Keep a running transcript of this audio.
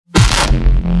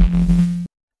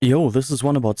Yo, this is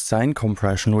one about sine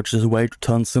compression, which is a way to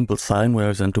turn simple sine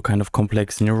waves into kind of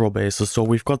complex neural bases. So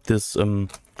we've got this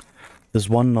this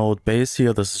one node base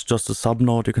here. This is just a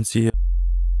subnode you can see here.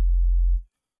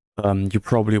 You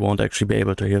probably won't actually be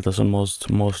able to hear this on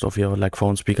most of your like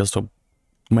phone speakers, so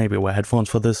maybe wear headphones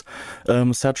for this.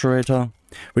 Saturator.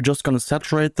 We're just gonna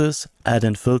saturate this, add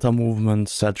in filter movement,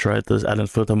 saturate this, add in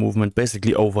filter movement,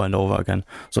 basically over and over again.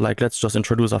 So like, let's just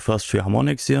introduce our first few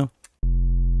harmonics here.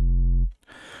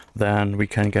 Then we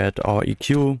can get our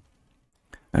EQ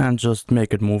and just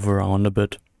make it move around a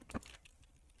bit.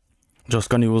 Just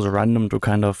gonna use a random to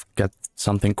kind of get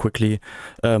something quickly.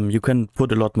 You can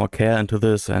put a lot more care into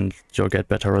this and you'll get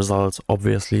better results,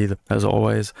 obviously, as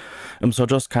always. So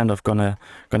just kind of gonna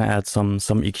add some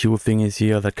EQ thingies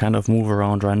here that kind of move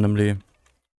around randomly.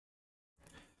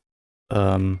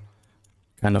 Kind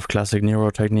of classic neuro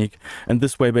technique. And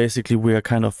this way, basically, we are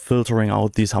kind of filtering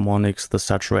out these harmonics the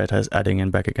saturator is adding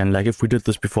in back again. Like if we did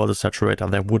this before the saturator,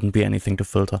 there wouldn't be anything to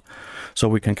filter. So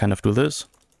we can kind of do this,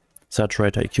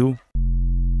 saturator EQ.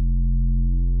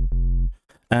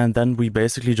 And then we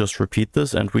basically just repeat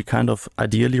this, and we kind of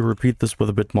ideally repeat this with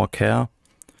a bit more care.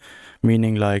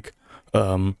 Meaning like,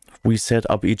 we set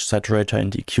up each saturator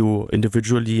and EQ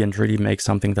individually and really make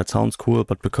something that sounds cool,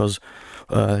 but because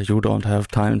you don't have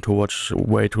time to watch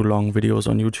way too long videos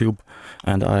on YouTube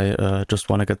and I just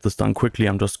want to get this done quickly,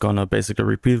 I'm just gonna basically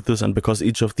repeat this, and because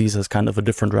each of these has kind of a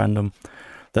different random,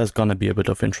 there's gonna be a bit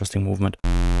of interesting movement.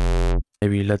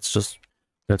 Maybe let's just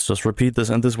repeat this,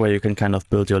 and this way you can kind of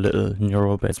build your little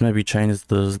neural base. Maybe change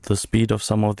the speed of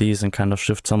some of these and kind of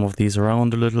shift some of these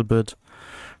around a little bit,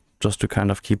 just to kind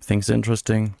of keep things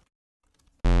interesting.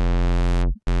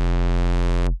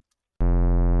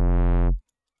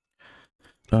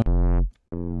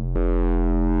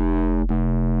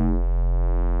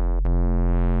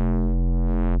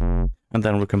 And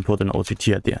then we can put an OTT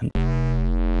at the end.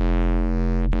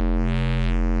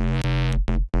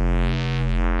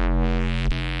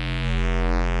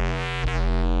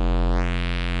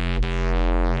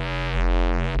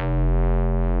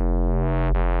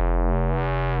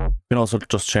 You can also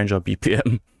just change our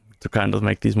BPM to kind of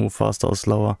make these move faster or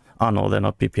slower. Oh no, they're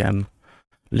not BPM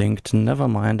linked. Never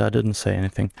mind, I didn't say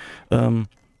anything.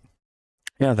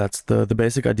 Yeah, that's the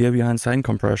basic idea behind sine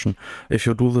compression. If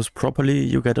you do this properly,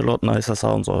 you get a lot nicer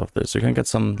sounds out of this. You can get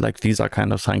some, like, these are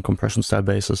kind of sine compression style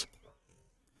basses.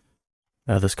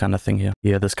 This kind of thing here.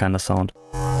 Yeah, this kind of sound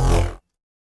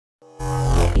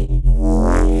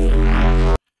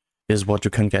is what you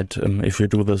can get if you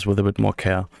do this with a bit more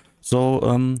care. So,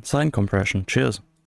 sine compression. Cheers.